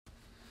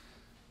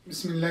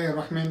بسم الله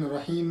الرحمن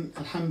الرحيم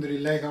الحمد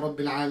لله رب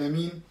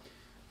العالمين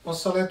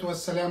والصلاة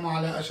والسلام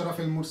على أشرف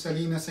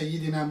المرسلين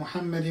سيدنا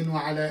محمد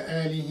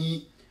وعلى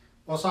آله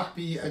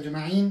وصحبه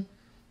أجمعين.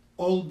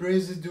 All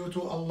praise is due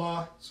to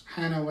Allah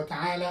subhanahu wa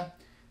ta'ala,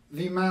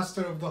 the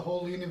master of the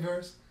whole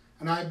universe,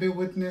 and I bear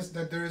witness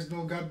that there is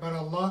no God but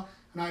Allah,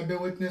 and I bear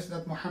witness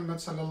that Muhammad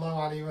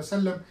sallallahu alayhi wa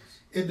sallam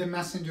is the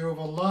messenger of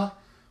Allah.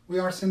 We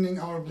are sending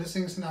our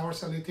blessings and our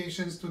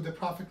salutations to the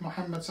Prophet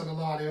Muhammad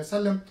sallallahu alayhi wa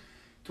sallam,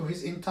 to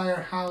his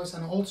entire house,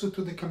 and also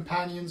to the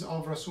companions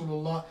of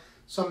Rasulullah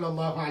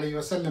sallallahu alayhi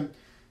wa sallam.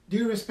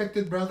 Dear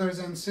respected brothers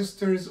and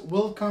sisters,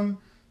 welcome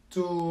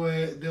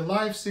to the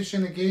live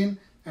session again.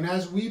 And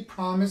as we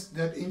promised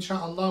that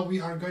inshallah we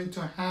are going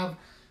to have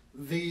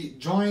the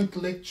joint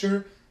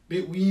lecture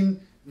between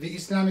the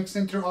Islamic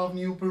Center of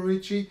Newport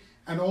Richey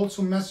and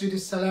also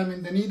Masjid Salam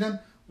in Dunedin.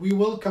 We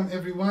welcome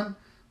everyone.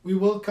 We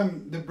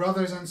welcome the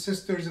brothers and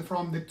sisters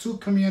from the two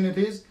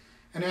communities.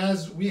 And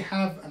as we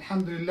have,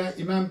 alhamdulillah,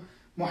 Imam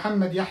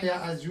Muhammad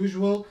Yahya as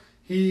usual,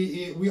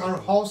 we are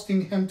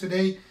hosting him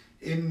today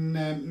in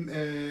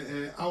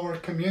our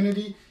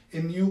community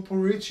in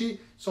Newport Richey.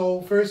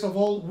 So first of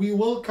all, we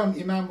welcome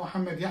Imam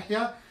Muhammad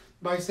Yahya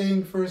by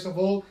saying first of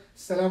all,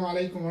 Assalamu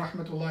alaikum wa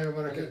rahmatullahi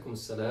wa barakatuh. Alaikum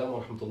assalam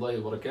wa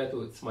rahmatullahi wa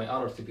barakatuh. It's my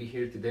honor to be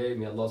here today.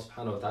 May Allah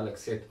subhanahu wa ta'ala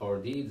accept our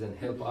deeds and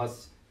help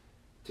us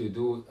to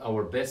do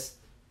our best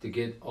to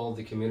get all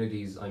the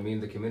communities, I mean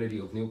the community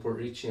of Newport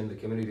Richey and the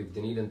community of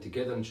Dunedin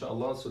together,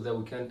 inshallah, so that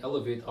we can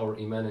elevate our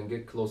iman and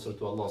get closer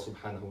to Allah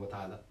subhanahu wa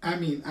ta'ala.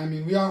 Ameen,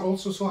 ameen. We are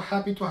also so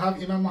happy to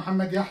have Imam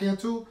Muhammad Yahya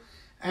too.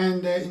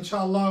 And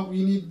inshallah,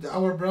 we need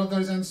our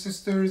brothers and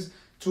sisters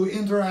to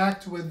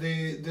interact with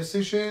the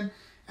session.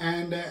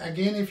 And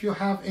again, if you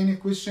have any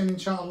question,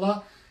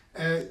 inshallah,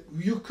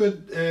 you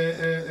could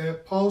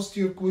post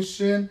your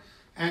question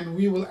and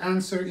we will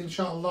answer,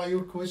 inshallah,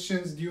 your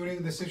questions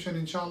during the session,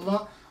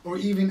 inshallah, or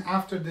even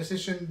after the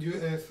session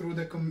through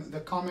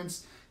the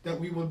comments that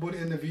we will put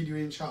in the video,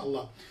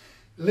 inshallah.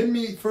 Let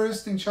me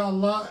first,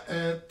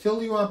 inshallah,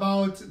 tell you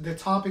about the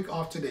topic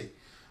of today.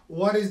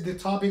 What is the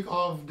topic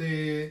of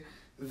the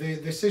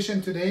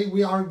session today?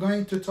 We are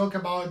going to talk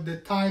about the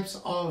types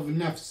of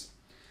nafs,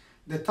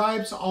 the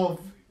types of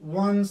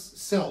one's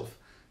self,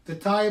 the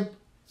types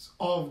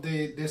of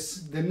the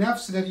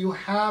nafs that you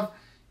have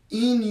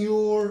in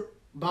your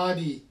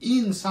body,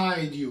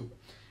 inside you.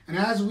 And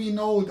as we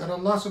know that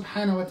Allah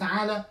subhanahu wa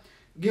ta'ala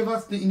give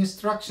us the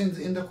instructions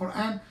in the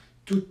Quran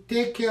to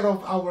take care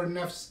of our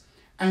nafs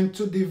and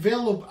to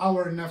develop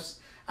our nafs.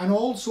 And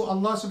also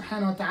Allah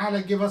subhanahu wa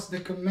ta'ala give us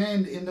the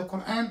command in the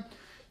Quran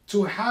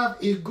to have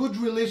a good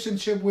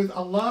relationship with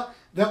Allah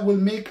that will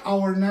make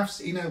our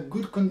nafs in a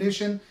good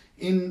condition,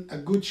 in a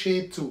good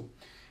shape too.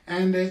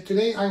 And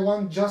today I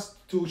want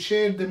just to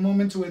share the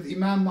moment with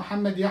Imam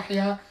Muhammad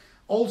Yahya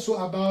also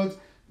about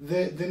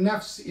the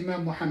nafs.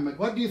 Imam Muhammad,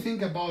 what do you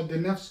think about the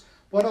nafs?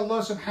 What Allah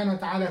subhanahu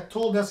wa ta'ala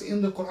told us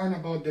in the Quran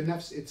about the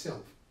nafs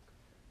itself?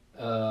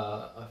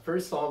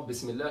 First off,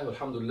 Bismillah,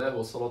 alhamdulillah,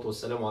 wa salatu wa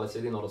salam ala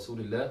Sayyidina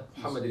Rasulillah,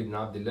 Muhammad ibn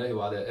Abdullah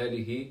wa ala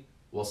alihi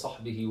wa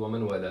sahbihi wa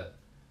man wala.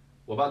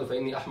 وبعد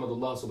فإني أحمد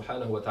الله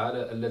سبحانه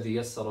وتعالى الذي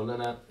يسر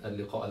لنا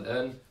اللقاء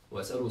الآن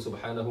وأسأله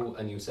سبحانه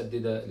أن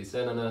يسدد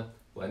لساننا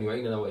وأن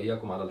يعيننا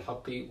وإياكم على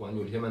الحق وأن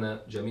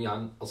يلهمنا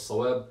جميعا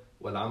الصواب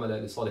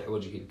والعمل لصالح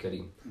وجهه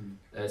الكريم.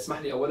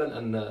 اسمح لي أولا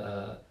أن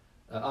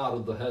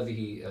أعرض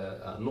هذه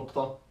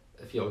النقطة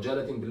في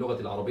عجالة باللغة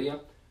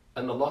العربية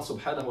أن الله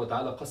سبحانه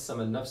وتعالى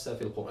قسم النفس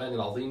في القرآن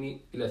العظيم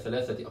إلى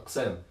 3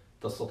 أقسام.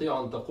 تستطيع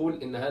أن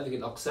تقول إن هذه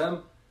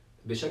الأقسام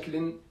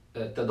بشكل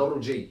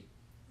تدرجي،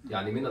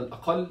 يعني من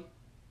الأقل،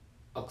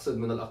 أقصد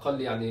من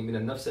الأقل يعني من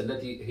النفس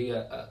التي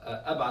هي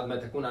أبعد ما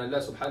تكون عن الله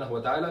سبحانه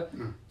وتعالى،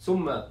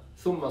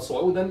 ثم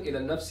صعودا إلى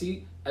النفس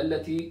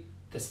التي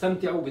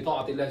تستمتع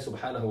بطاعة الله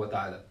سبحانه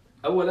وتعالى.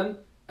 أولا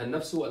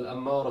النفس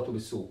الأمارة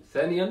بالسوء،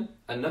 ثانيا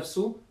النفس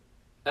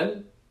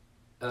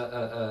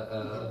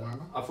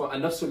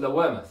النفس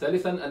اللوامة،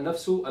 ثالثا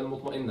النفس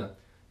المطمئنة.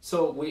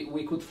 So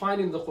we could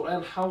find in the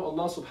Quran how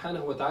Allah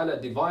subhanahu wa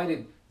ta'ala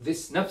divided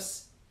this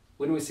nafs.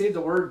 When we say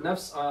the word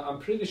nafs, I'm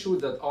pretty sure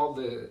that all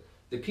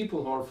the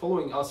people who are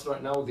following us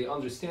right now, they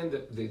understand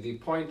the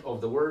point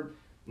of the word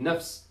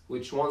nafs,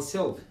 which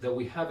oneself, that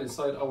we have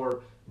inside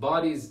our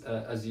bodies,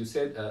 as you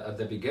said at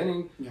the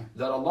beginning,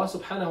 that Allah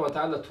subhanahu wa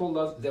ta'ala told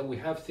us that we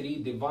have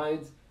 3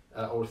 divides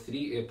or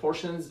 3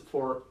 portions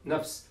for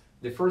nafs.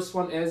 The first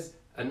one is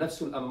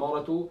النفس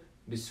الأمارة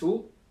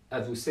بالسوء,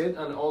 as we said,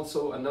 and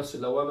also النفس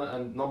اللوامة,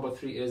 and number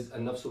 3 is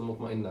النفس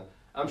المطمئنة.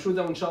 I'm sure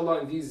that inshallah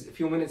in these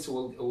few minutes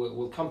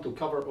we'll come to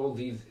cover all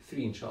these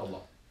 3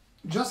 inshallah.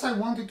 Just I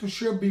wanted to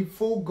share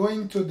before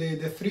going to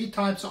the 3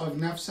 types of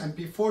nafs, and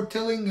before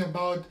telling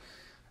about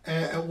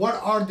what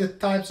are the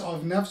types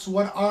of nafs,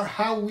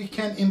 how we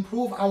can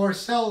improve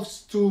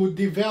ourselves to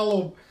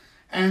develop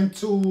and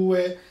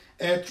to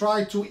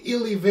try to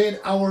elevate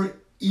our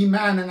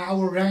iman and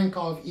our rank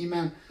of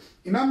iman.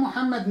 Imam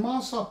Muhammad,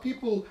 most of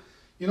people,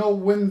 you know,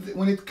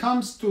 when it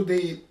comes to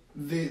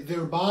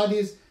their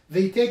bodies,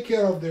 they take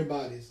care of their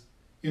bodies.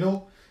 You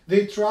know,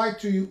 they try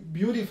to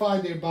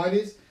beautify their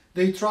bodies.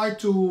 They try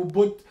to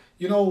put,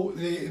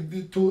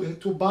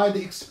 to buy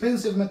the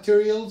expensive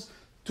materials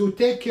to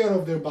take care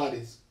of their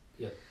bodies.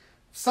 Yeah.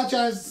 Such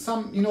as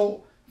some,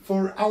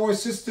 for our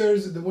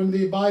sisters, when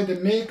they buy the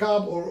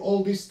makeup or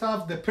all this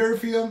stuff, the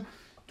perfume,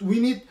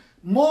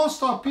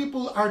 most of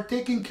people are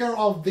taking care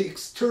of the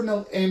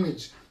external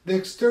image, the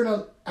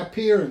external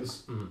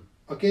appearance. Mm-hmm.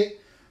 Okay?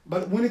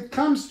 But when it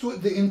comes to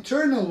the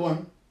internal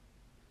one,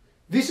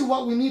 this is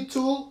what we need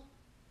to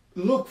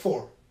look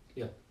for.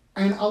 Yeah.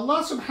 And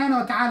Allah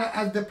subhanahu wa ta'ala,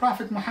 as the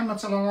Prophet Muhammad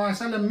sallallahu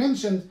alaihi wasallam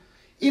mentioned,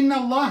 إِنَّ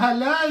اللَّهَ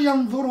لَا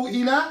يَنظُرُ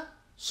إِلَى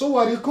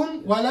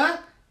صُوَرِكُمْ وَلَا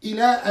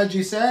إِلَى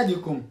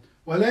أَجْسَادِكُمْ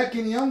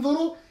وَلَكِنْ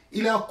يَنظُرُ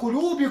إِلَى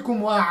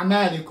قُلُوبِكُمْ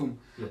وَأَعْمَالِكُمْ.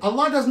 Yeah.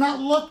 Allah does not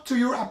look to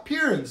your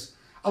appearance.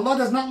 Allah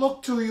does not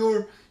look to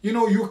your,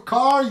 your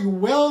car, your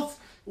wealth,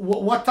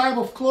 what type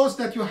of clothes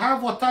that you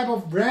have, what type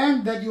of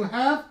brand that you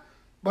have.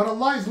 But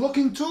Allah is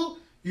looking to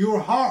your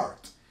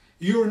heart,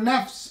 your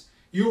nafs,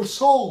 your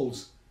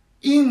souls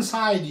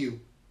inside you.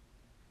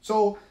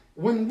 So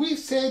when we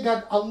say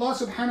that Allah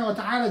subhanahu wa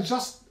ta'ala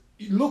just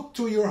look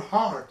to your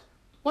heart,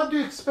 what do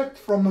you expect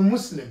from a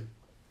Muslim?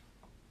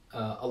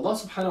 Allah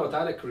subhanahu wa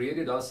ta'ala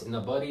created us in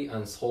a body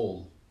and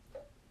soul.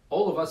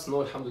 All of us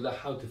know, alhamdulillah,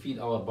 how to feed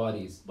our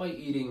bodies by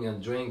eating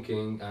and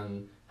drinking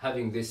and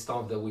having this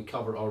stuff that we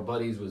cover our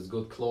bodies with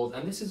good clothes.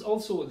 And this is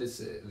also, this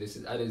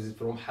is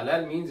from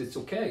halal means it's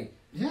okay.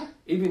 Yeah.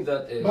 Even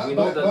that we know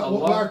but that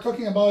Allah... we are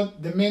talking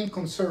about the main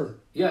concern.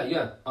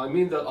 Yeah. I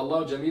mean that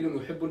Allah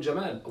jamilun yuhibbul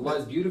jamal. Allah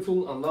is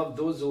beautiful and love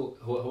those who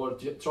are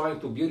trying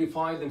to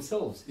beautify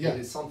themselves. Yeah. It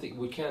is something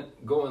we can't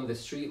go on the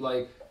street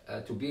like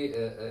to be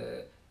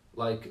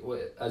like,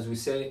 as we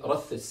say,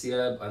 rath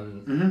al-siyab,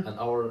 and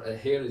our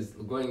hair is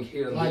going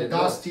here and like there.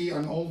 dusty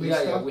and all this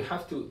stuff. Yeah, we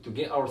have to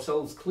get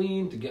ourselves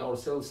clean, to get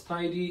ourselves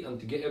tidy, and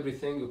to get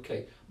everything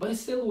okay. But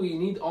still, we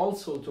need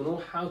also to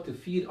know how to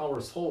feed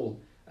our soul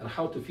and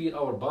how to feed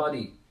our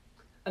body.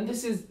 And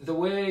this is the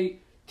way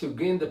to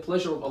gain the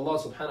pleasure of Allah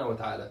subhanahu wa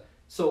ta'ala.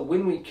 So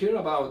when we care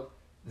about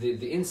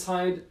the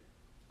inside,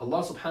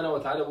 Allah subhanahu wa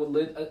ta'ala will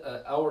lead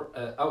our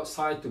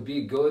outside to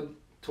be good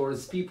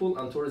towards people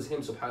and towards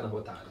Him subhanahu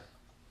wa ta'ala.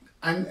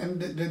 And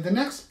the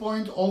next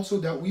point also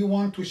that we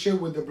want to share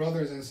with the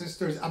brothers and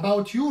sisters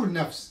about your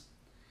nafs.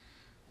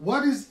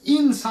 What is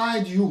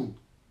inside you?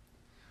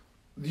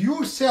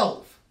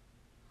 Yourself.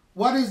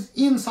 What is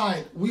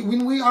inside?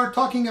 When we are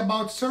talking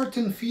about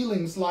certain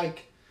feelings,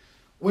 like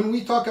when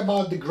we talk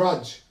about the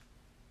grudge,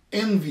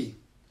 envy,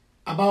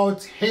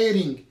 about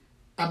hating,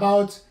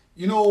 about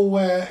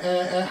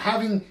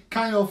having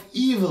kind of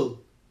evil.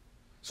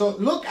 So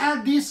look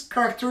at these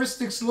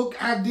characteristics, look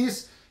at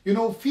these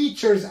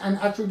features and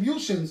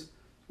attributions.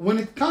 When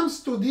it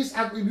comes to these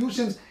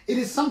attributions, it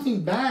is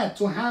something bad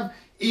to have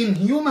in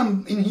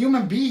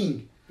human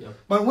being. Yeah.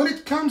 But when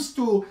it comes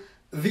to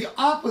the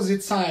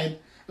opposite side,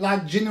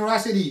 like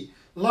generosity,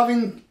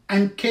 loving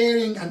and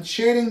caring and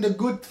sharing the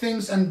good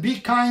things, and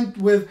be kind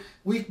with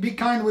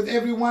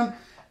everyone,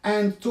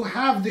 and to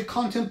have the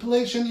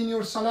contemplation in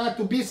your salah,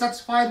 to be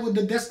satisfied with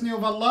the destiny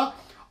of Allah,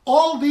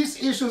 all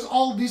these issues,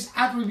 all these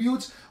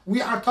attributes,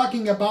 we are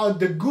talking about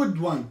the good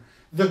one,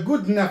 the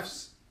good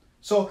nafs.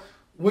 So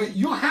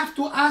you have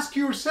to ask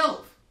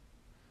yourself,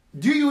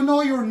 do you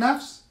know your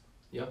nafs?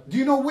 Yeah. Do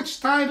you know which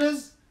type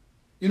is?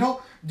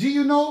 Do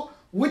you know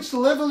which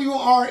level you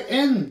are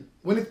in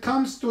when it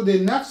comes to the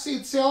nafs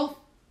itself?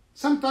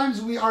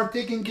 Sometimes we are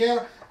taking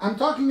care. I'm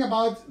talking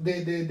about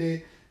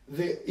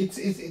it's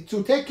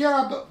to take care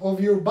of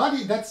your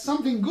body. That's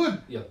something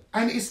good. Yeah.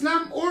 And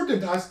Islam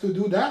ordered us to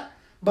do that.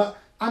 But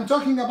I'm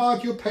talking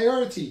about your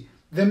priority,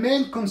 the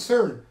main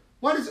concern.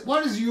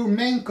 What is your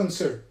main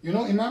concern?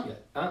 Imam? Yeah.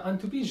 And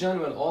to be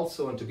genuine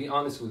also, and to be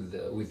honest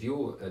with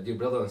you, dear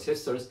brothers and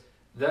sisters,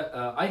 that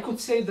I could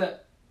say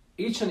that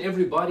each and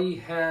everybody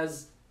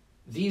has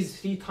these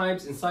three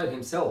types inside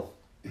himself.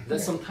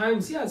 That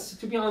sometimes, yes,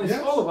 to be honest,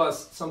 Yes. all of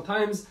us,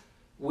 sometimes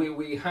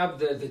we have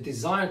the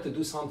desire to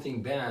do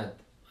something bad,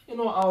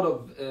 out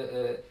of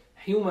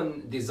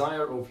human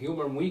desire, of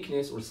human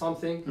weakness or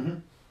something.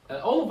 Mm-hmm.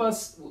 All of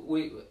us,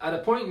 we at a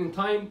point in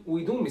time,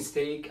 we do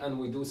mistake and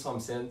we do some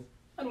sin,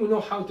 and we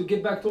know how to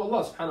get back to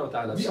Allah subhanahu wa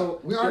ta'ala. Yeah, So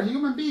we are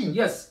human beings.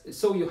 Yes,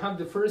 so you have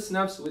the first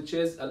nafs, which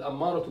is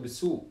al-ammaratu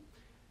bisu.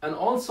 And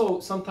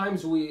also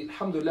sometimes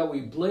alhamdulillah,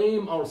 we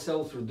blame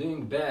ourselves for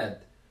doing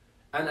bad.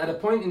 And at a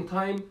point in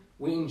time,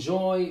 we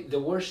enjoy the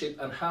worship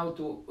and how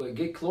to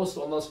get close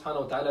to Allah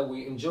subhanahu wa ta'ala.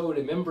 We enjoy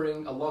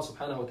remembering Allah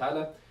subhanahu wa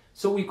ta'ala.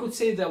 So we could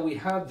say that we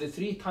have the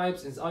three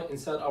types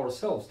inside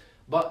ourselves.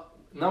 But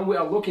now we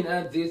are looking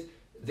at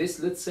this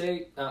let's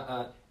say,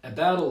 a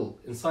battle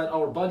inside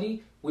our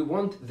body. We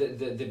want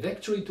the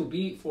victory to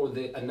be for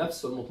the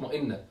nafs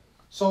al-mutma'inna.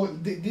 So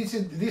this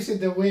is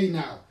the way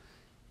now.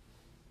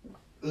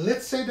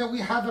 Let's say that we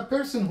have a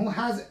person who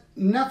has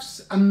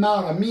nafs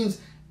ammara, means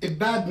a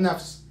bad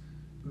nafs,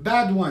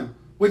 bad one,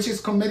 which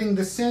is committing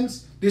the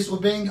sins,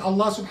 disobeying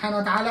Allah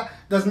subhanahu wa ta'ala,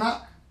 does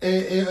not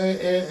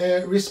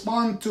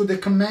respond to the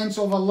commands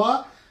of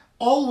Allah,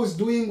 always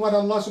doing what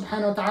Allah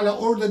subhanahu wa ta'ala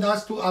ordered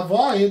us to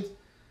avoid.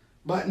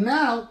 But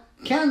now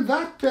can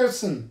that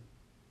person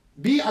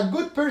be a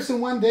good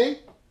person one day?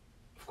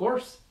 Of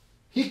course.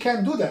 He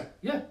can do that.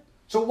 Yeah.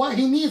 So what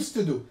he needs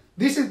to do,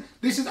 this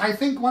is I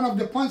think one of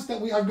the points that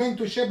we are going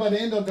to share by the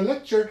end of the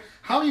lecture,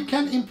 how you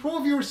can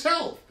improve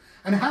yourself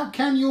and how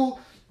can you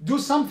do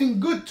something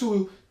good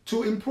to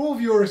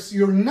improve your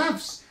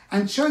nafs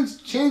and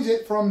change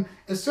it from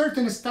a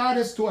certain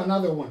status to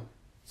another one.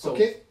 So,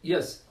 okay?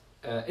 Yes,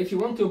 if you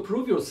want to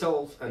improve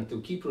yourself and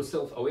to keep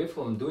yourself away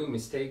from doing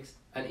mistakes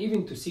and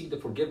even to seek the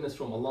forgiveness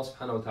from Allah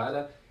subhanahu wa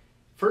ta'ala,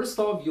 first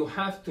off, you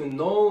have to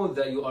know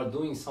that you are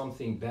doing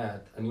something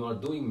bad and you are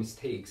doing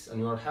mistakes and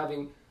you are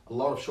having a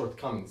lot of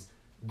shortcomings.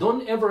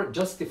 Don't ever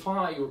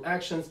justify your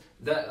actions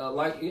that,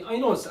 like, I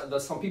know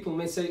that some people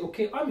may say,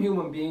 okay, I'm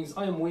human beings,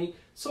 I am weak,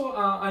 so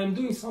I am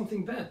doing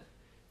something bad.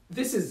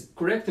 This is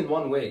correct in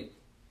one way.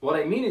 What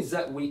I mean is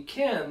that we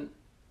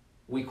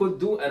could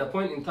do, at a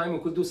point in time, we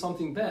could do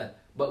something bad,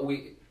 but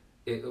we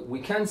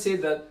can't say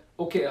that,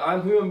 okay, I'm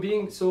a human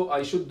being, so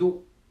I should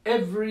do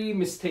every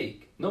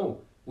mistake.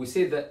 No, we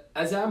say that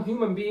as I'm a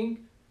human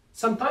being,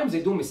 sometimes I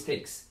do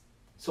mistakes,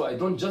 so I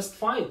don't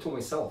justify it to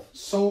myself.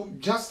 So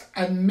just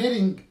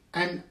admitting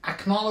and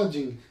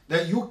acknowledging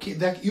that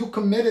you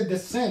committed the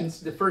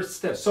sins, The first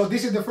step. so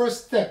this is the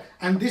first step,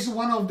 and this is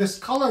one of the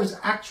scholars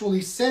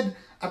actually said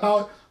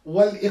about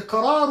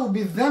وَالْإِقْرَارُ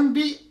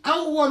بِالذَّنْبِ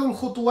أَوَّلُ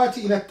الْخُطُوَاتِ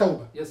إِلَى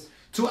التَّوْبَةِ. Yes.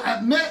 To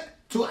admit,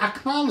 to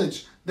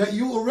acknowledge that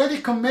you already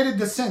committed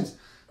the sins,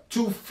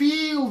 to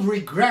feel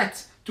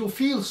regret, to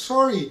feel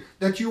sorry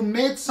that you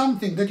made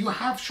something, that you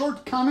have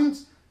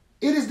shortcomings,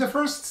 it is the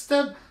first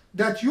step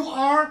that you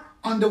are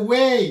on the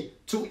way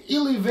to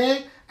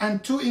elevate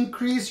and to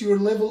increase your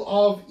level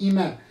of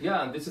iman.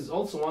 Yeah, and this is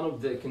also one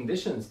of the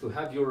conditions to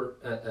have your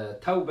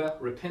tawbah,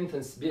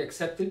 repentance, be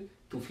accepted,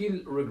 to feel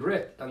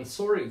regret and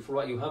sorry for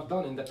what you have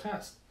done in the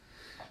past.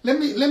 Let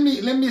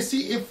me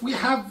see if we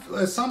have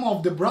some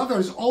of the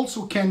brothers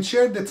also can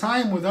share the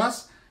time with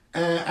us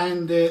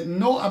and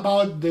know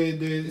about the.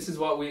 This is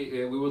what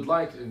we would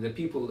like the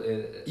people.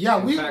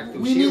 Yeah, in fact, to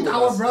we share need with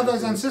our us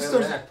brothers to and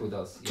sisters interact with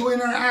us. to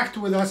interact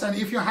with us. And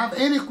if you have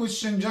any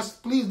question,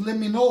 just please let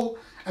me know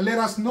and let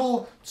us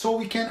know so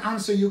we can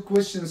answer your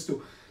questions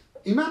too.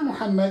 Imam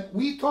Muhammad,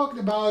 we talked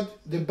about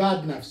the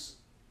bad nafs.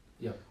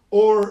 Yeah.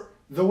 Or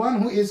the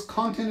one who is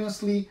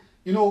continuously,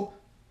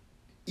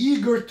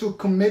 eager to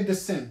commit the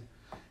sin.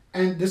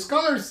 And the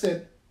scholar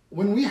said,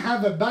 when we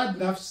have a bad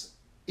nafs,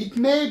 it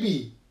may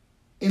be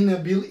in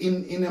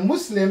a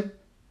Muslim,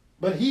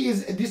 but he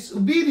is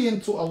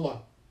disobedient to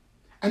Allah.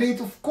 And it,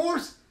 of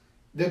course,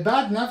 the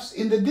bad nafs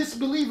in the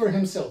disbeliever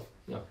himself.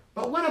 Yeah.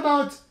 But what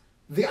about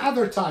the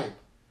other type?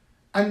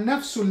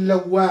 An-nafsul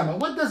lawwama.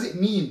 What does it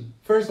mean,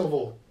 first of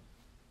all?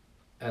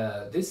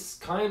 This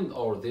kind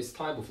or this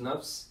type of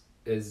nafs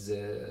is,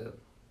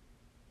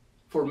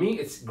 for me,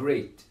 it's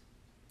great.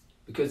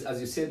 Because as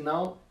you said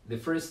now, the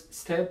first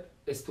step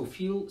is to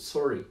feel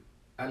sorry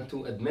and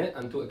to admit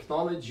and to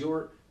acknowledge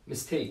your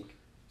mistake.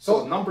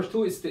 So number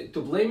two is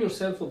to blame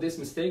yourself for this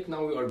mistake.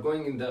 Now we are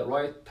going in the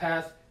right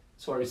path.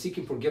 So are you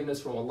seeking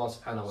forgiveness from Allah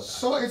subhanahu wa ta'ala?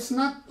 So it's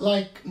not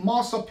like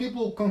most of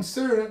people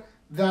consider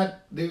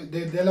that the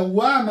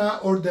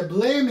lawama or the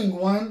blaming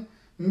one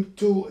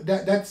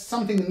that's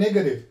something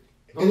negative.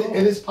 No.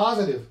 It is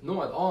positive.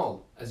 No, at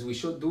all. As we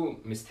should do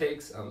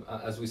mistakes,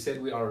 as we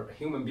said, we are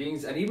human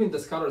beings, and even the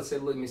scholar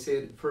said, let me say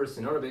it first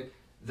in Arabic,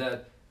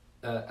 that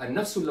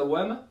النفس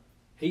اللوامة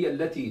هي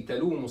التي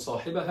تلوم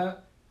صاحبها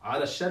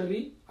على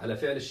الشر، على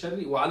فعل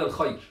الشر وعلى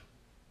الخير.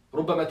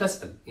 ربما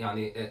تسأل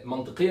يعني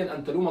منطقيا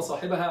أن تلوم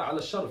صاحبها على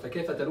الشر،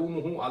 فكيف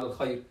تلومه على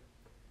الخير؟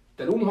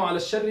 تلومه على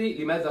الشر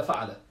لماذا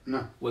فعله؟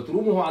 نعم.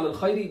 وتلومه على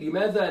الخير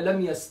لماذا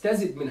لم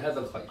يستزد من هذا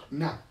الخير؟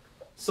 نعم.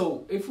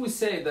 So if we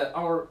say that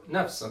our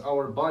nafs and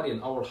our body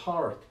and our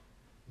heart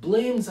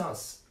blames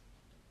us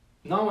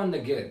now and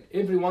again,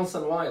 every once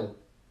in a while,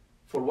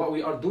 for what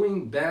we are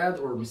doing bad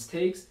or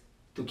mistakes,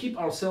 to keep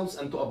ourselves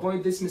and to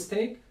avoid this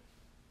mistake,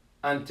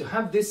 and to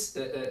have this,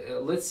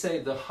 let's say,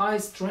 the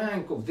highest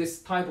rank of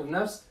this type of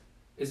nafs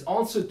is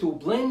also to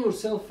blame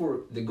yourself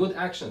for the good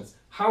actions.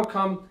 How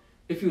come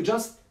if you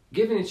just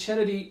give in a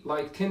charity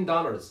like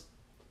 $10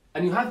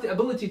 and you have the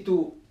ability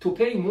to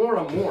pay more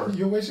and more?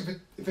 You wish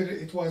if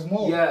it was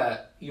more.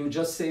 Yeah, you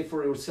just say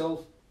for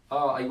yourself,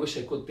 I wish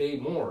I could pay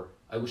more.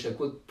 I wish I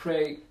could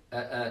pray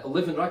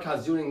 11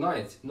 rakahs during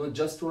night, not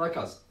just 2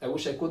 rakahs. I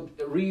wish I could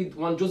read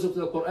 1 juz of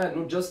the Quran,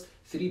 not just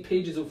 3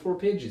 pages or 4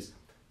 pages.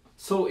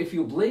 So if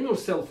you blame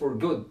yourself for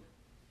good,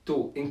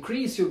 to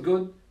increase your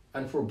good,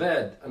 and for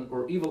bad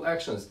or evil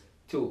actions,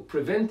 to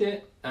prevent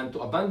it and to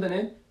abandon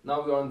it,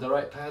 now you are on the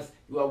right path.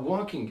 You are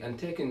walking and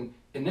taking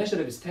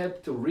initiative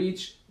step to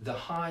reach the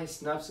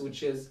highest nafs,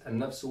 which is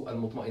an-nafsu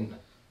al-mutma'inna.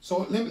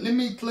 So let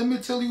me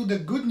tell you the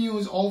good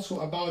news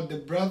also about the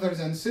brothers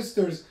and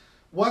sisters.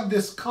 What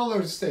the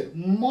scholars said,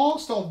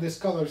 most of the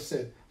scholars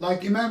said,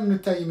 like Imam Ibn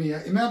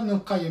Taymiyyah, Imam Ibn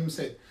Qayyim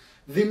said,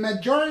 the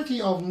majority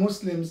of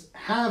Muslims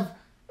have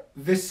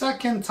the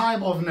second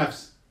type of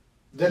nafs,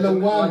 the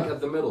lawwama. Like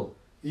at the middle.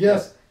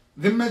 Yes,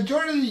 the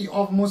majority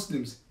of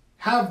Muslims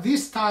have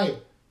this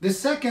type, the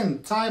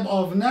second type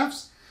of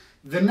nafs,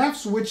 the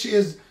nafs which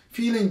is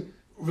feeling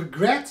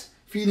regret,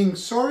 feeling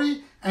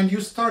sorry, and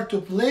you start to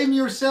blame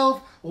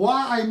yourself,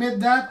 why I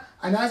made that,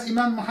 and as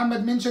Imam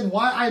Muhammad mentioned,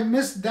 why I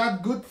missed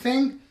that good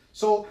thing.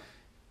 So,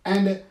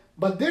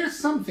 but there's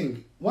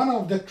something, one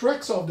of the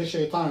tricks of the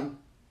shaitan,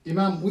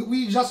 Imam,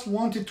 we just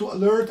wanted to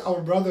alert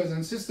our brothers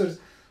and sisters,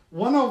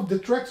 one of the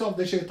tricks of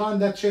the shaitan,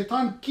 that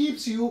shaitan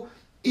keeps you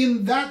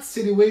in that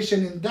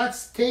situation, in that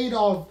state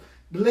of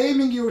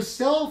blaming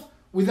yourself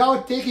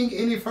without taking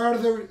any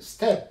further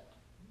step.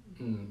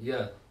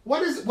 Yeah.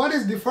 What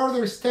is the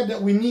further step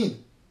that we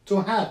need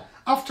to have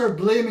after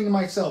blaming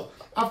myself,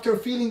 after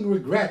feeling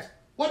regret?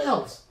 What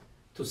else?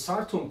 To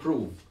start to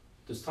improve,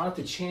 to start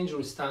to change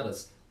your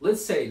status.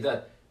 Let's say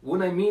that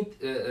when I meet,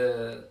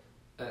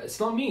 it's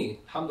not me,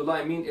 alhamdulillah,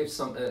 I mean if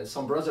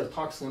some brother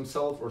talks to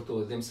himself or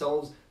to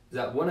themselves,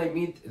 that when I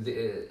meet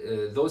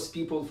those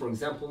people, for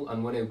example,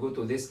 and when I go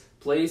to this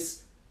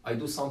place, I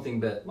do something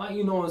bad, like,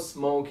 you know,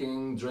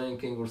 smoking,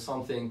 drinking or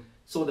something.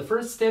 So the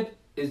first step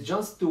is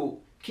just to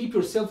keep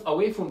yourself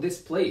away from this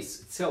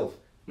place itself,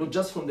 not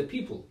just from the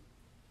people.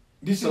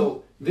 This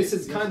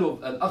is kind of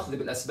الأخذ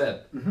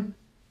بالأسباب.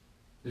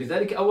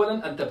 لذلك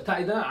أولا أن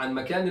تبتعد عن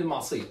مكان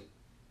المعصية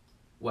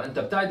وأن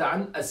تبتعد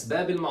عن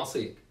أسباب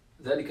المعصية.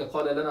 ذلك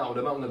قال لنا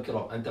علماؤنا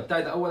الكرام أن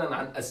تبتعد أولا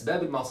عن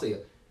أسباب المعصية.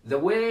 The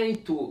way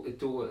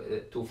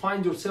to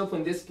find yourself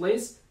in this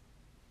place,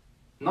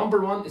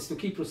 number one is to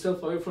keep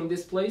yourself away from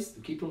this place,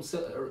 to keep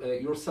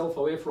yourself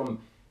away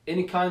from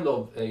any kind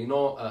of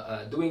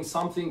doing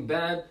something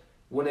bad.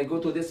 When I go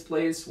to this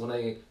place, when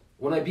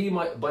I be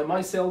by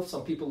myself,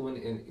 some people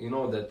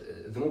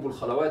that ذنوب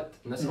الخلوات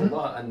نسأل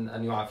الله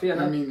أن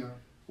يعافينا.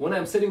 When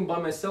I'm sitting by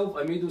myself,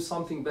 I may do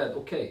something bad.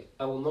 Okay,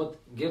 I will not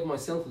give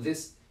myself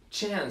this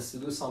chance to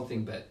do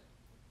something bad.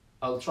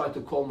 I'll try to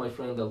call my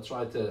friend. I'll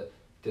try to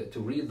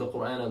read the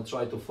Quran. I'll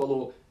try to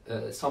follow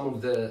some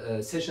of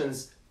the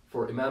sessions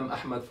for Imam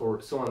Ahmad,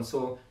 for so and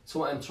so.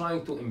 So I'm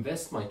trying to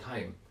invest my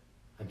time.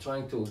 I'm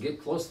trying to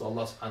get close to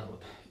Allah subhanahu wa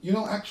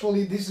ta'ala.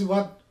 Actually, this is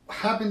what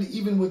happened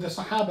even with the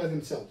Sahaba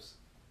themselves.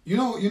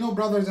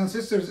 Brothers and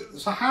sisters,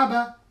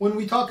 Sahaba, when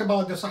we talk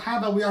about the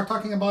Sahaba, we are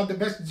talking about the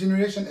best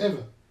generation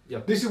ever.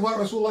 Yep. This is what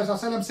Rasulullah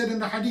ﷺ said in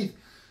the hadith.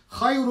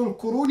 خَيْرُ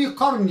الْقُرُونِ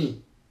قَرْنِي.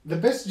 The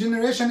best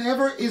generation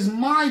ever is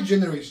my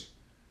generation.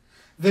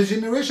 The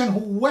generation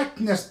who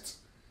witnessed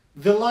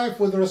the life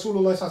with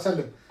Rasulullah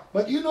ﷺ.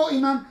 But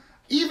Imam,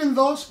 even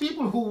those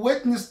people who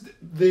witnessed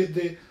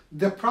the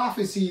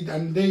prophecy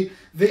and they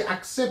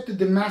accepted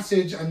the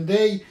message and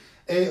they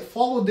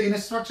followed the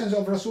instructions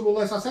of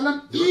Rasulullah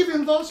ﷺ,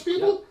 even those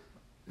people,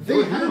 they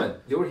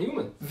were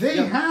human. They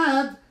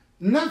had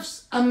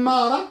nafs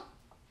ammara.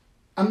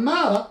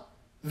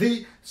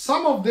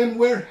 Some of them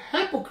were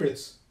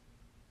hypocrites.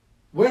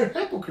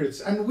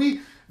 And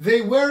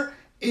they were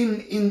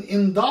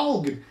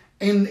indulged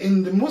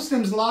in the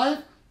Muslims' life,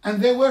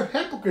 and they were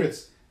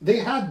hypocrites. They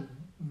had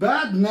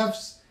bad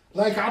nafs,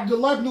 like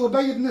Abdullah ibn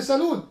Ubay ibn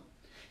Salul.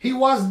 He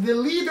was the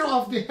leader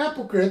of the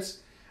hypocrites,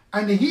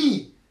 and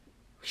he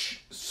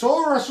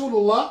saw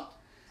Rasulullah,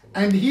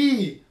 and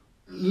he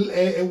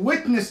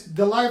witnessed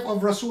the life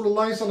of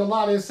Rasulullah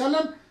sallallahu alaihi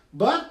wasallam.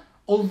 But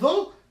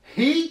although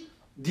he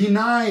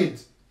denied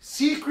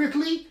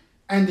secretly,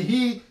 and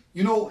he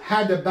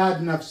had a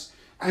bad nafs.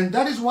 And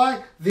that is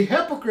why the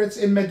hypocrites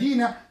in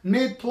Medina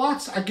made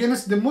plots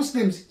against the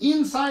Muslims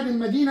inside in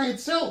Medina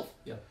itself.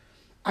 Yeah.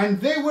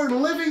 And they were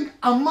living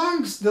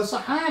amongst the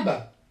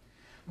Sahaba.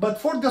 But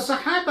for the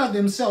Sahaba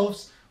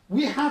themselves,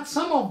 we had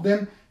some of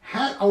them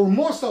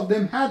most of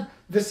them had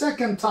the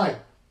second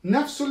type.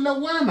 Nafsul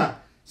Lawama.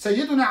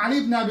 Sayyiduna Ali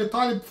ibn Abi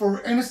Talib,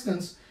 for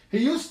instance, he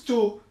used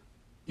to,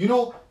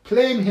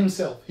 blame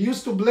himself. He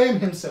used to blame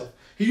himself.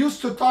 He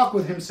used to talk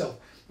with himself.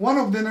 One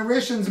of the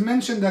narrations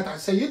mentioned that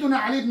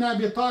Sayyiduna Ali ibn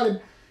Abi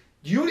Talib,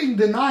 during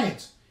the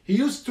night, he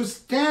used to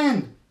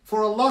stand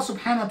for Allah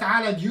subhanahu wa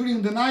ta'ala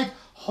during the night,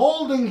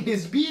 holding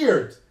his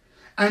beard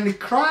and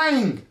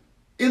crying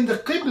in the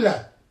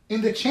Qibla,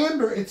 in the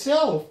chamber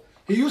itself.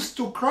 He used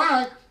to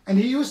cry and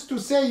he used to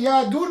say,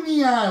 Ya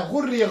dunya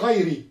ghurri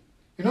ghayri.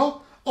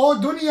 Oh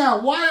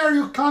dunya, why are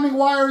you coming?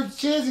 Why are you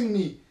chasing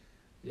me?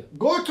 Yeah.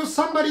 Go to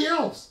somebody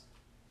else.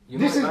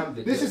 This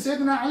is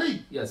Sayyidina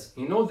Ali. Yes,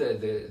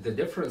 the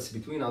difference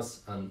between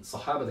us and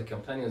Sahaba, the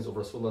companions of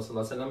Rasulullah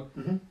sallallahu alaihi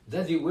wasallam,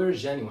 that they were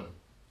genuine.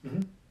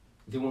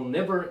 They will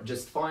never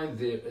just find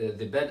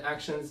the bad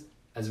actions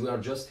as we are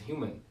just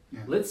human. Yeah.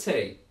 Let's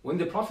say when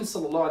the Prophet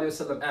sallallahu alaihi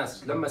wasallam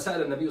asked, لما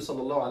سأل النبي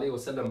صلى الله عليه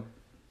وسلم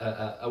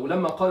أو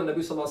لما قال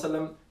النبي صلى الله عليه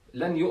وسلم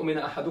لن يؤمن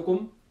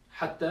أحدكم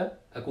حتى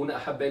أكون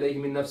أحب إليه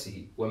من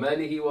نفسه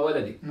وماله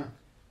وولده.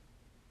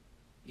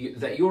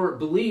 That your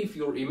belief,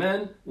 your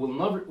iman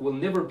will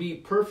never be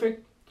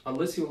perfect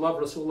unless you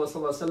love Rasulullah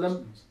sallallahu alaihi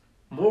wasallam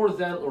more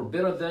than or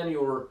better than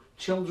your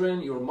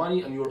children, your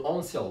money, and your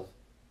own self.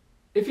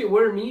 If it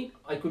were me,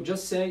 I could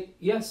just say,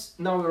 yes,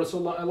 now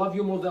Rasulullah, I love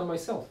you more than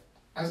myself.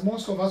 As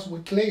most of us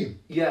would claim.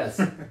 Yes,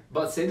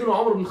 but Sayyidina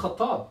Umar ibn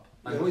Khattab,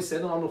 and who is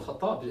Sayyidina Umar ibn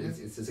Khattab?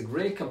 It's a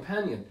great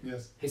companion.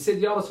 Yes. He said,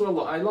 Ya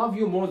Rasulullah, I love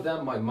you more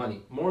than my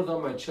money, more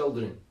than my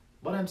children.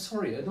 but I'm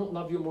sorry, I don't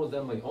love you more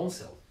than my own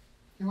self.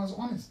 He was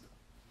honest.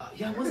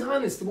 Yeah, he was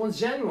honest, he was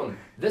genuine.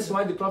 That's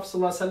why the Prophet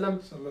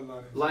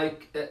ﷺ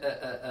like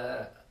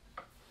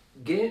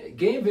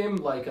gave him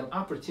like an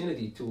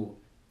opportunity to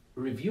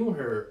review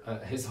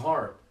his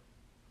heart.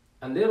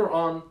 And later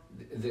on,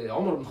 the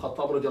Umar ibn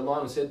Khattab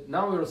radiallahu anhu said,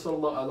 now Ya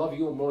Rasulullah, I love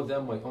you more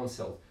than my own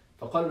self.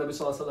 فقال النبي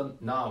صلى الله عليه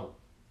وسلم, now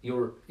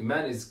your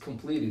iman is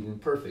completed and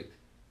perfect.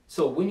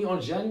 So when you are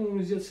genuine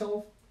with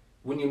yourself,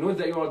 when you know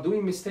that you are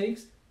doing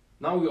mistakes,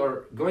 now you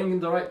are going in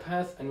the right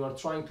path and you are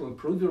trying to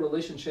improve your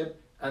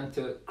relationship and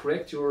to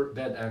correct your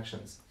bad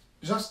actions.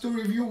 Just to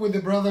review with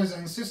the brothers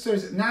and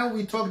sisters, now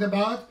we talked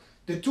about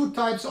the two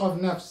types of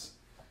nafs.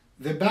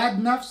 The bad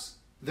nafs,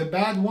 the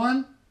bad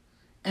one,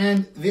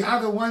 and the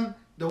other one,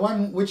 the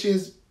one which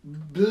is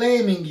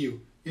blaming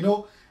you, you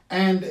know.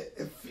 And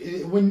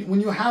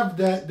when you have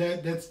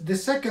the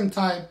second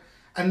type,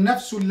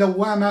 an-nafsul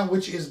lawwama,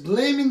 which is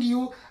blaming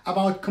you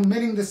about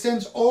committing the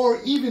sins or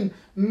even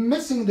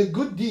missing the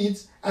good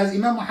deeds, as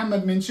Imam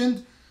Muhammad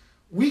mentioned,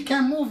 we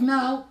can move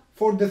now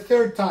for the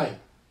third type,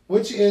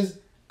 which is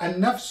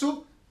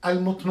an-nafsu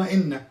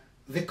al-mutma'inna,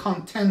 the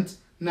content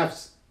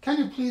nafs. Can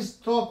you please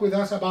tell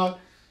us about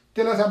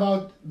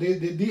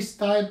this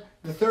type,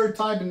 the third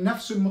type,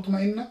 an-nafsu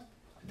al-mutma'inna?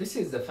 This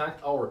is the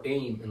fact, our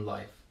aim in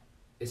life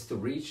is to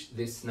reach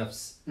this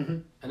nafs.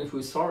 And if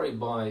we start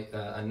by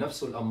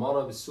an-nafsu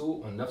al-ammara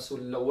bis-su' and nafsu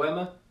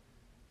al-lawwama,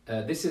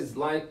 this is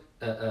like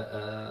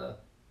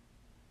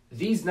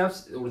these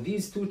nafs or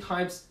these two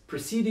types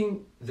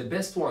preceding the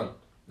best one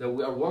that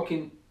we are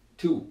walking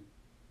to.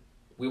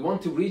 We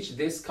want to reach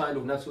this kind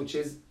of nafs, which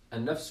is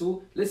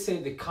an-nafsu, let's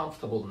say the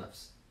comfortable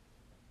nafs.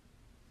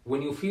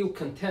 When you feel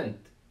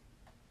content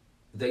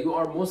that you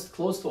are most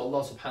close to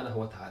Allah subhanahu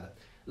wa ta'ala.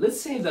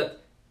 Let's say that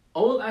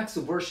all acts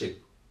of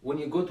worship, when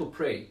you go to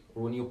pray,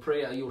 or when you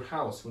pray at your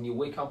house, when you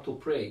wake up to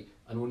pray,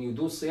 and when you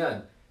do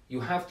siyam, you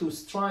have to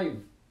strive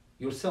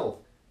yourself.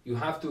 You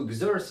have to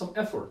exert some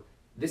effort.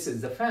 This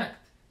is the fact.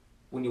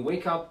 When you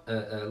wake up,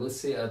 let's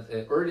say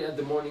early in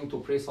the morning to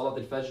pray Salat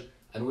al-Fajr,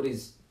 and when it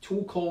is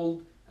too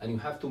cold, and you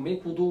have to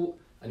make wudu,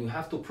 and you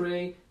have to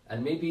pray,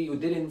 and maybe you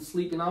didn't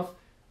sleep enough,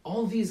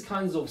 all these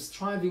kinds of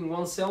striving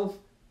oneself,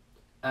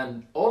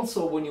 and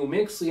also when you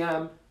make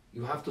siyam,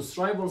 you have to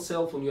strive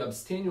oneself when you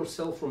abstain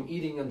yourself from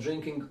eating and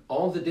drinking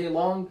all the day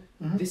long.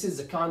 This is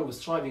the kind of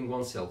striving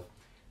oneself.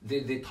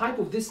 The type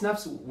of this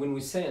nafs, when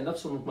we say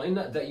an-nafs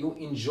al-mutma'inna, that you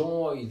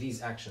enjoy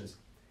these actions.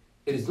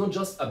 It is not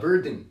just a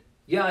burden.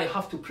 Yeah, I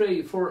have to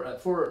pray for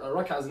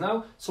rak'ahs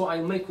now, so I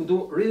make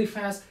wudu really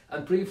fast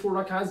and pray 4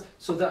 rak'ahs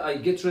so that I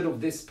get rid of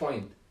this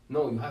point.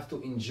 No, you have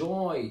to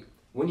enjoy.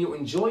 When you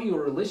enjoy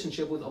your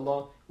relationship with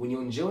Allah, when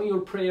you enjoy your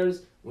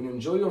prayers, when you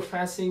enjoy your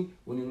fasting,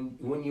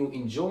 when you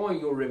enjoy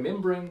your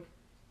remembering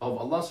of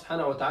Allah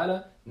subhanahu wa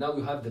ta'ala, now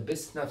you have the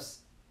best nafs.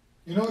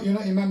 You know,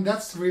 Imam,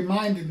 that's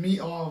reminded me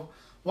of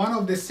one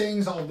of the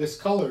sayings of the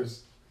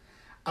scholars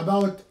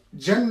about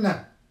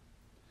Jannah.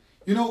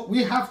 You know,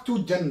 we have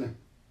two Jannah.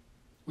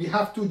 We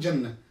have two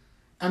Jannah.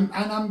 And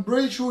I'm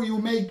pretty sure you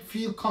may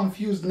feel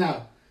confused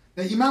now.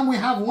 The Imam, we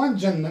have one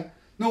Jannah.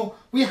 No,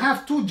 we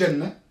have two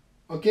Jannah.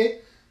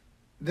 Okay?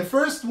 The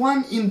first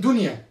one in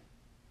dunya.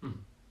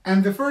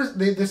 And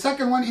the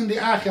second one in the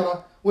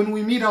akhirah, when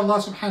we meet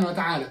Allah subhanahu wa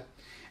ta'ala.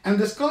 And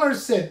the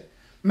scholars said,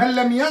 مَنْ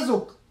لَمْ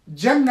يَذُقْ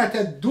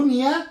جَنَّةَ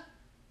الدُّنْيَا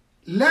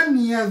لَنْ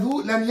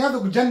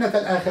يَذُقْ جَنَّةَ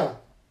الْآخِرَةِ.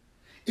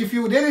 If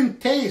you didn't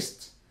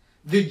taste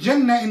the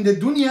Jannah in the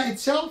dunya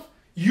itself,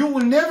 you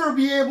will never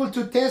be able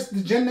to taste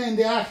the Jannah in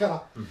the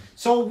akhirah.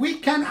 So we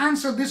can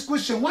answer this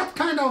question, what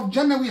kind of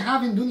Jannah we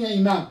have in dunya,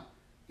 Imam?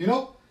 You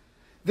know,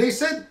 they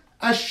said,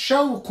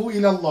 الشوق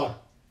إلى الله.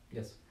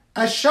 Yes.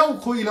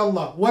 الشوق إلى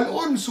الله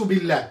والأنس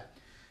بالله.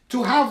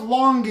 To have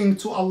longing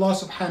to Allah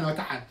subhanahu wa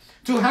ta'ala.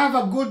 To have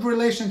a good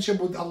relationship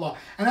with Allah.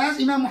 And as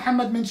Imam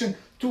Muhammad mentioned,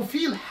 to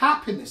feel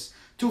happiness,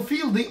 to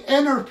feel the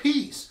inner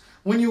peace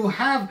when you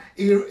have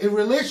a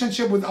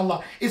relationship with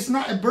Allah. It's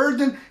not a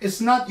burden,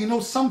 it's not,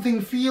 something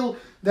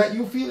that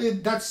you feel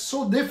that's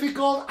so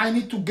difficult, I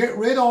need to get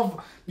rid of,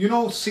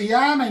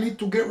 siyam, I need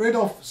to get rid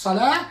of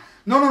salah.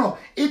 No.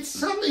 It's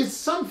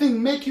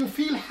something make you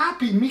feel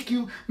happy, make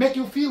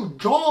you feel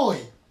joy,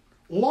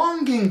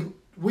 longing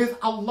with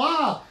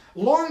Allah,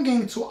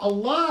 longing to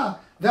Allah,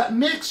 that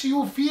makes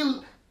you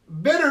feel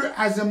better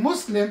as a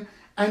Muslim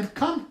and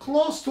come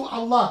close to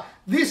Allah.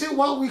 This is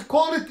what we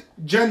call it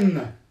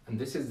Jannah. And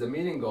this is the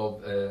meaning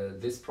of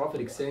this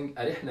prophetic saying,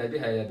 "Arihna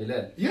biha ya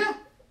Bilal." Yeah,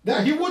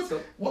 that he would,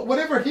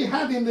 whatever he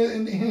had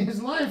in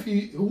his life,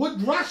 he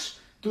would rush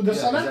to the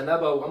salah.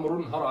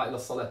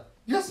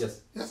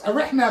 Yes.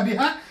 Arihna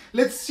biha.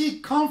 Let's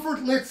seek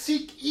comfort. Let's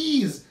seek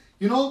ease.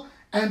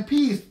 And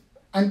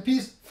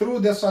peace through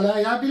the salah,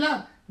 ya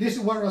Bilal. This is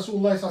what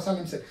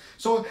Rasulullah said.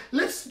 So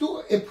let's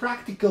do a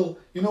practical,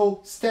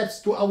 steps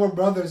to our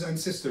brothers and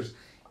sisters.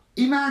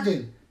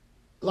 Imagine,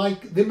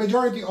 like the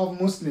majority of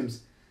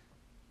Muslims,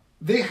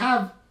 they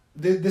have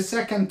the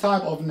second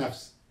type of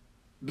nafs,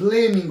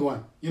 blaming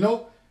one.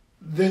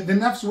 The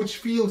nafs which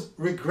feels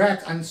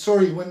regret and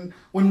sorry when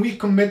we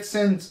commit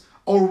sins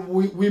or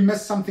we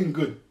miss something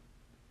good.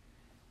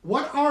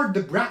 what are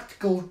the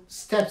practical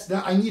steps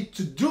that I need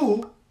to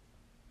do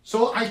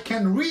so I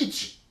can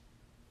reach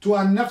to a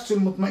nafs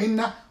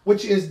al-mutma'inna,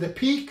 which is the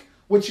peak,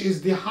 which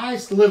is the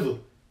highest level.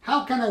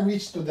 How can I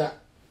reach to that?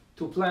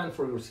 To plan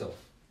for yourself,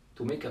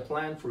 to make a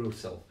plan for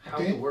yourself, how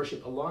Okay. to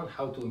worship Allah and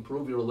how to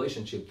improve your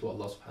relationship to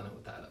Allah subhanahu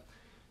wa ta'ala.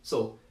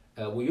 So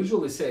we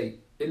usually say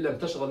إن لم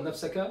تشغل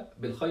نفسك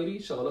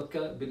بالخير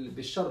شغلتك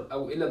بالشر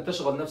أو إن لم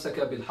تشغل نفسك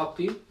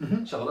بالحق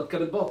شغلتك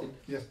بالباطل.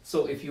 Yes.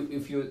 So if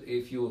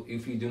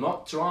you do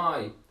not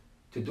try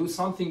to do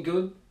something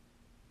good,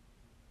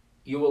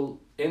 you will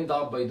end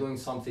up by doing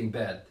something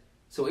bad.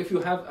 So if you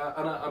have,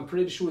 and I'm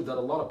pretty sure that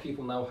a lot of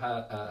people now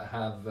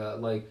have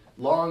like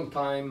long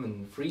time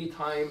and free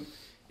time.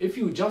 If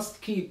you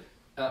just keep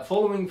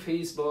following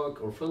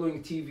Facebook or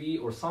following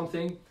TV or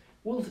something,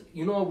 well,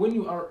 you know, when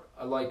you are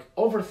like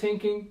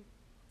overthinking,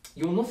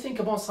 you will not think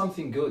about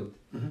something good.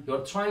 You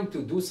are trying to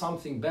do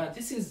something bad.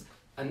 This is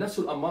a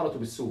nafsul ammaratu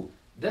bisu.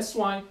 That's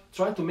why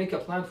try to make a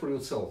plan for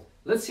yourself.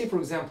 Let's say, for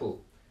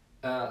example,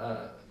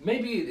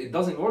 maybe it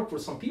doesn't work for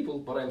some people,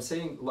 but I'm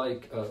saying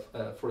like,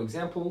 for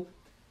example,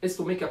 is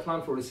to make a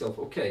plan for yourself.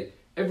 Okay,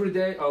 every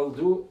day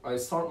I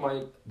start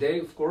my day,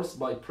 of course,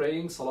 by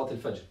praying Salat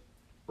al-Fajr.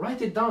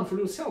 Write it down for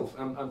yourself.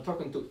 I'm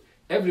talking to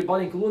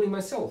everybody, including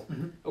myself.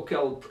 Okay,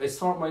 I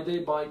start my day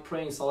by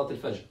praying Salat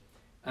al-Fajr.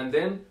 And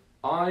then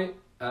I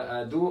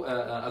do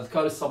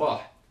Adhkar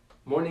al-Sabah,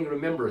 morning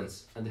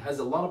remembrance. And it has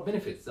a lot of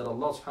benefits that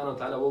Allah subhanahu wa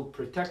ta'ala will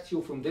protect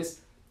you from this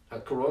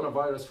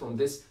coronavirus, from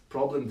this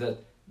problem that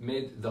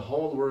made the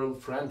whole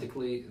world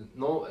frantically.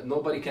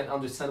 Nobody can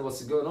understand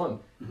what's going on.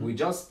 We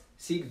just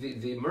seek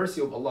the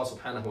mercy of Allah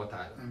subhanahu wa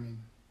ta'ala.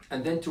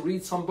 And then to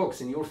read some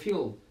books in your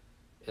field.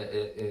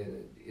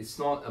 It's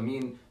not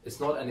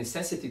a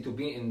necessity to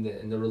be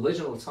in the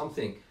religion or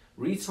something.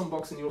 Read some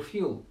books in your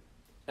field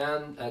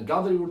and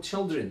gather your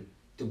children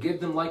to give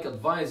them like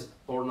advice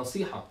or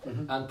nasiha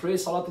and pray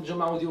Salat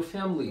al-Jama'ah with your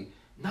family.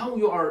 Now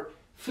you are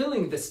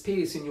filling the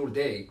space in your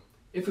day.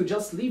 If you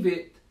just leave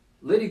it,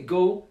 let it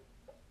go,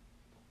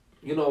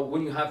 you know,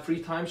 when you have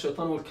free time,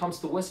 shaitan will come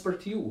to whisper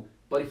to you.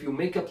 But if you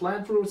make a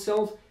plan for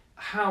yourself,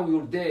 how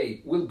your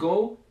day will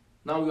go,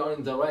 now you are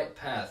in the right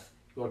path.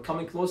 You are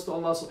coming close to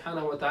Allah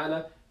subhanahu wa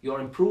ta'ala. You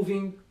are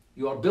improving,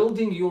 you are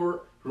building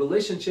your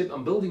relationship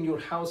and building your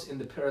house in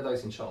the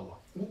paradise, inshallah.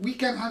 We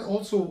can add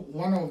also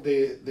one of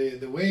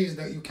the ways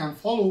that you can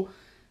follow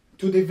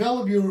to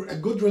develop a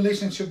good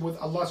relationship with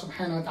Allah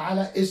subhanahu wa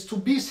ta'ala is to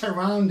be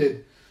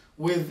surrounded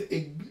with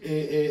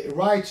a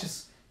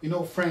righteous,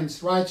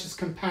 friends, righteous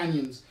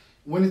companions.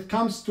 When it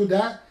comes to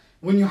that,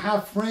 when you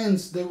have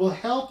friends, they will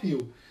help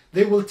you.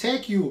 They will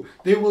take you.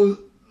 They will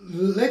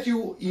let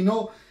you,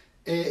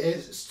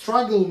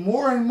 struggle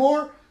more and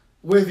more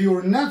with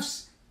your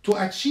nafs to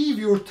achieve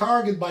your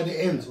target by the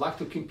end. Like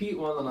to compete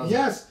one another.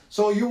 Yes,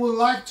 so you will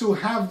like to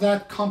have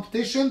that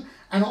competition,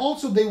 and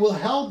also they will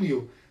help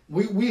you.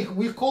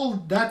 We call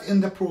that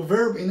in the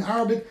proverb in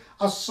Arabic,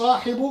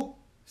 as-sahibu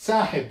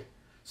sahib.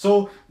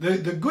 So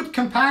the good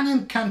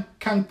companion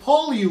can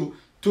pull you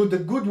to the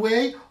good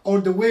way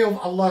or the way of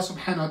Allah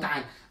subhanahu wa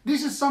ta'ala.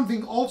 This is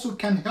something also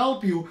can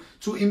help you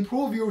to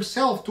improve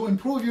yourself, to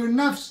improve your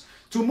nafs,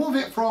 to move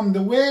it from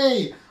the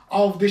way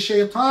of the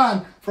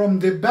shaitan, from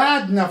the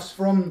bad nafs,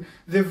 from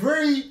the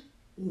very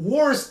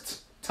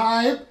worst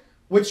type,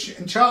 which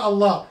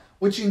inshallah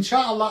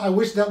I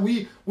wish that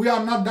we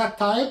are not that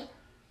type,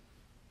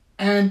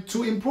 and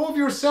to improve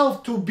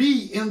yourself to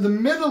be in the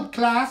middle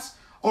class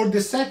or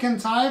the second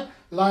type,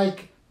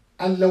 like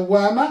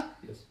al-lawama.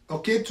 Yes.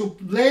 Okay, to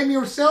blame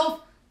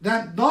yourself,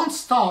 then don't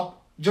stop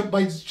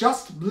by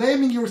just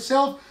blaming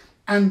yourself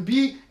and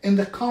be in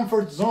the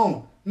comfort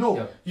zone. No,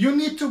 Yeah. You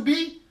need to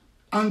be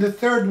on the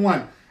third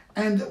one.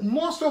 And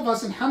most of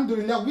us,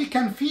 alhamdulillah, we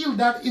can feel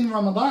that in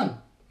Ramadan.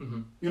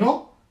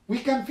 We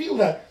can feel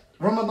that.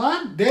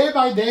 Ramadan, day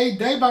by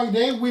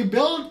day, we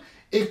build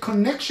a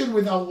connection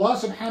with Allah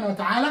subhanahu wa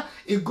ta'ala,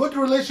 a good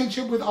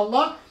relationship with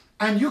Allah,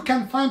 and you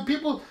can find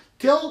people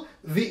till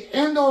the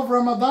end of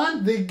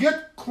Ramadan, they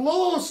get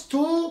close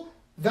to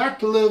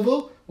that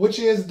level, which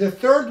is the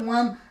third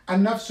one,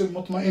 an-nafs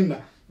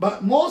al-mutma'inna.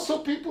 But most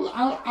of people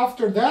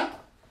after that,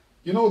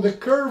 the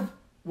curve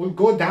will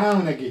go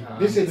down again.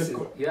 This is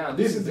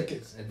the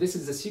case. This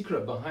is the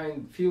secret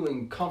behind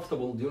feeling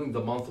comfortable during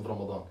the month of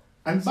Ramadan.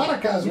 And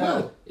barakah as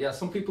well. Yeah,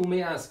 some people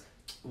may ask,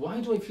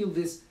 why do I feel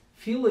this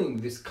feeling,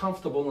 this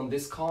comfortable and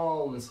this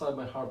calm inside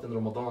my heart in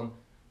Ramadan?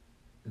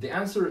 The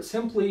answer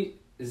simply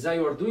is that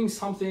you are doing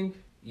something,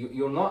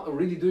 you're not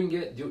really doing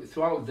it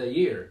throughout the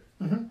year.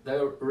 They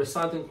are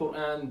reciting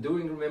Quran,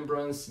 doing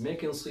remembrance,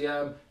 making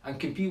siyam, and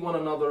compete one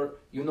another.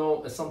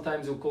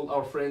 Sometimes we call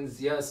our friends,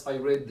 yes, I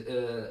read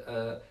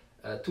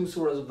 2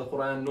 surahs of the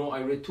Quran. No,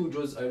 I read 2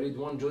 juz, I read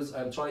 1 juz.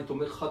 I'm trying to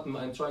make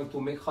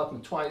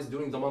khatm twice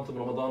during the month of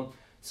Ramadan.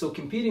 So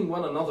competing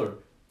one another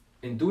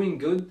in doing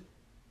good,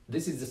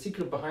 this is the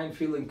secret behind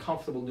feeling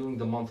comfortable during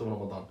the month of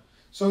Ramadan.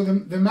 So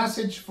the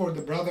message for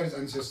the brothers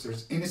and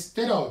sisters,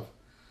 instead of,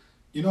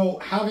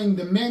 having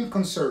the main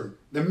concern,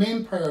 the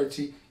main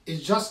priority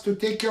is just to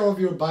take care of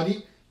your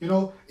body, you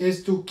know,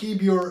 is to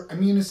keep your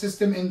immune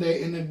system in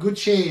a good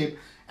shape,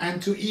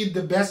 and to eat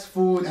the best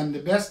food and the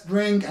best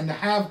drink, and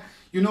have,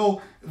 you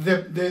know,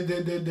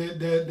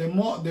 the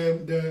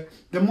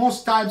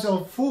most types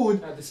of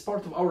food. It's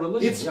part of our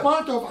religion. It's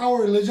part of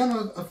our religion,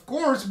 of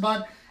course,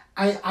 but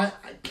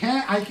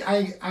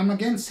I'm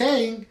again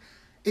saying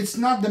it's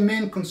not the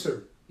main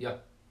concern. Yeah.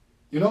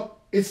 You know,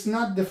 it's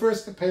not the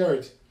first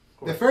priority.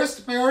 The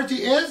first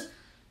priority is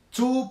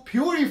to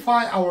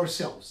purify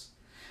ourselves.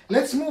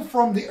 Let's move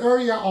from the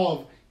area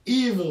of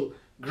evil,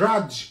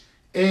 grudge,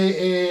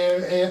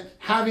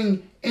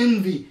 having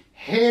envy,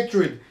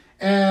 hatred,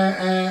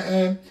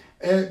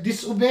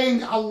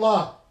 disobeying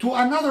Allah, to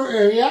another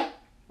area,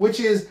 which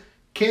is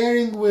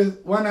caring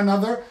with one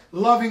another,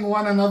 loving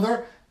one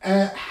another,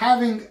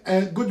 having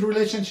a good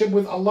relationship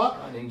with Allah.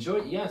 And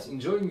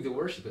enjoying the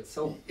worship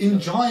itself.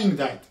 Enjoying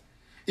that.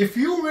 If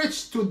you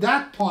reach to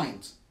that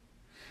point,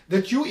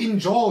 that you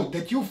enjoy,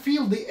 that you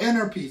feel the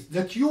inner peace,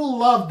 that you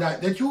love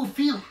that you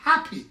feel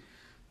happy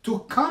to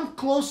come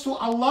close to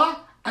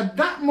Allah, at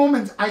that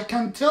moment, I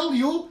can tell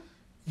you,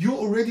 you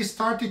already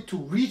started to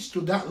reach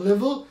to that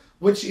level,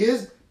 which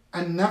is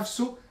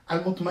an-nafsu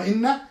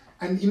al-mutma'inna.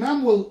 And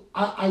Imam will,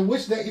 I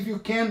wish that if you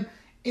can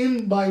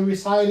end by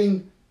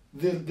reciting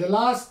the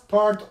last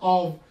part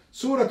of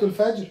Surah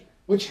Al-Fajr,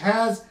 which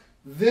has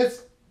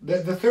this,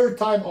 the third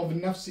type of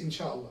nafs,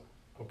 inshallah.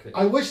 Okay.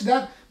 I wish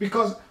that,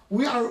 because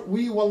we are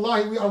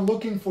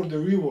looking for the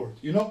reward.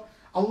 You know,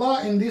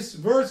 Allah in this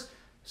verse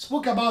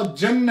spoke about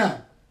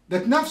Jannah,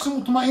 that nafs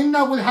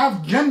mutma'inna will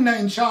have Jannah,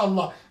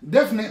 inshallah,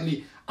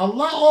 definitely.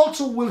 Allah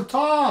also will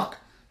talk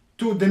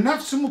to the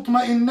nafs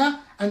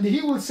mutma'inna, and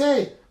He will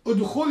say,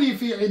 udkhuli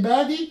fi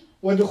ibadi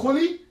wa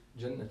udkhuli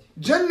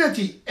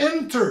jannati,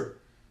 enter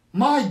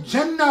my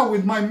Jannah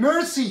with my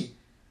mercy.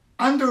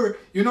 Under,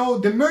 you know,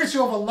 the mercy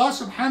of Allah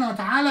subhanahu wa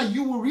ta'ala,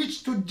 you will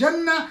reach to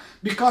Jannah,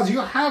 because you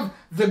have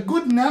the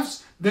good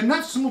nafs, the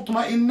nafs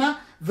mutma'inna,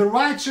 the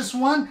righteous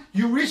one.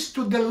 You reach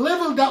to the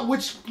level that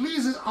which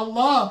pleases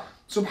Allah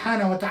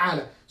subhanahu wa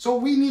ta'ala. So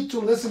we need to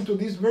listen to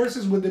these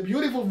verses with the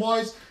beautiful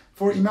voice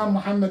for Imam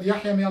Muhammad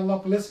Yahya. May Allah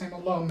bless him.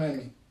 Allahumma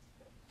ameen.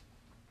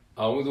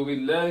 أعوذ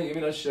بالله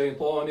من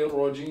الشيطان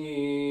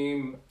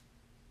الرجيم.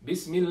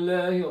 بسم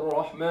الله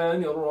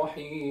الرحمن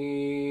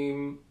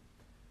الرحيم.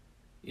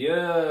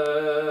 يا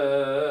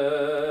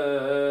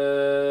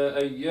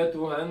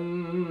أيتها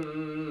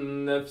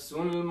النفس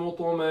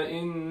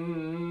المطمئنة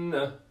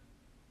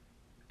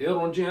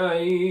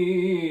ارجعي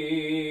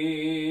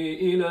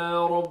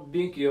إلى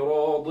ربك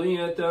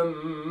راضية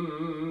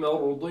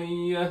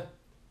مرضية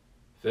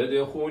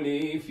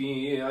فادخلي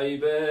في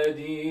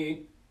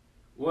عبادي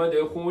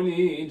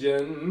وادخلي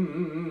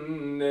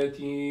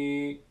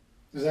جنتي.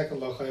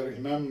 Jazakallah khair,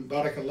 Imam.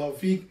 Barakallahu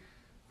feek.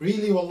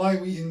 Really, wallahi,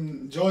 we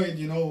enjoyed,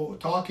 you know,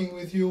 talking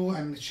with you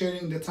and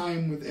sharing the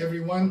time with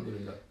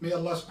everyone. May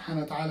Allah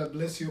subhanahu wa ta'ala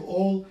bless you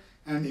all.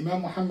 And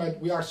Imam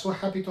Muhammad, we are so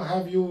happy to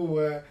have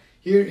you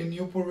here in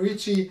Newport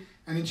Richey.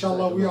 And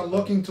inshallah, we are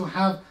looking to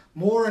have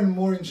more and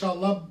more,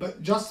 inshallah.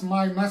 But just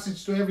my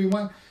message to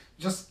everyone,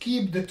 just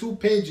keep the two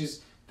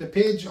pages, the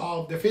page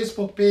of the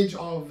Facebook page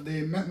of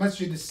the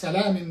Masjid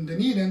Salam in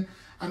Dunedin,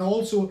 and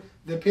also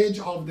the page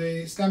of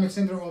the Islamic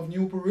Center of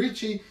Newport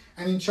Richey.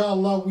 And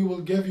inshallah, we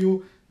will give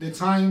you the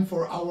time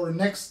for our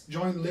next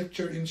joint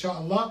lecture,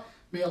 inshallah.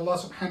 May Allah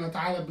subhanahu wa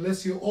ta'ala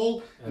bless you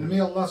all. And may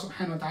Allah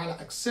subhanahu wa ta'ala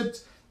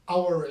accept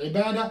our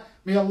ibadah.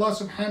 May Allah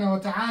subhanahu wa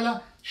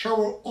ta'ala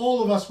shower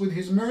all of us with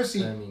His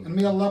mercy. Ameen. And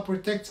may Allah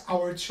protect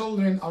our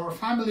children, our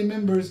family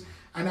members,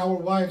 and our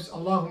wives.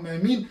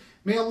 Allahumma ameen.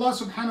 May Allah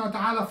subhanahu wa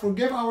ta'ala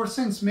forgive our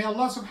sins. May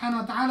Allah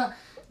subhanahu wa ta'ala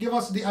give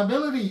us the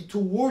ability to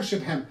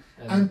worship Him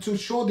and to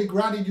show the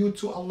gratitude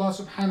to Allah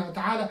subhanahu wa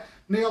ta'ala.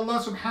 May Allah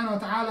subhanahu wa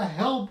ta'ala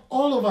help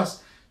all of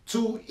us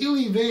to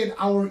elevate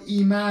our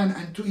iman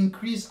and to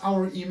increase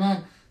our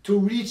iman, to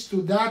reach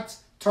to that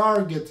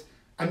target,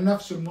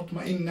 an-nafsul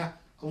mutma'inna.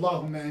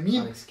 Allahumma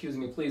ameen. Excuse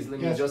me, please, let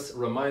me just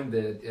remind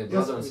the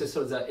brothers and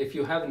sisters that if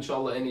you have,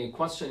 inshallah, any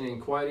question,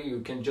 inquiry,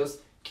 you can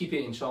just keep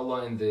it,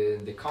 inshallah, in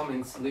the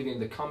comments, leave it in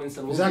the comments,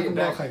 and we'll get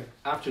back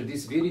after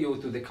this video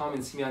to the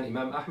comments, me and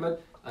Imam Ahmed,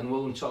 and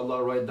we'll,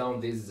 inshallah, write down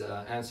these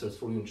answers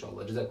for you,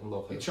 inshallah.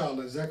 Jazakumullah khair.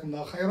 Inshallah,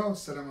 jazakumullah khair.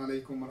 Assalamu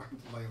alaikum wa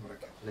rahmatullahi wa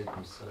barakatuh.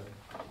 Alaikum assalam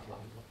wa rahmatullahi wa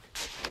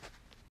barakatuh.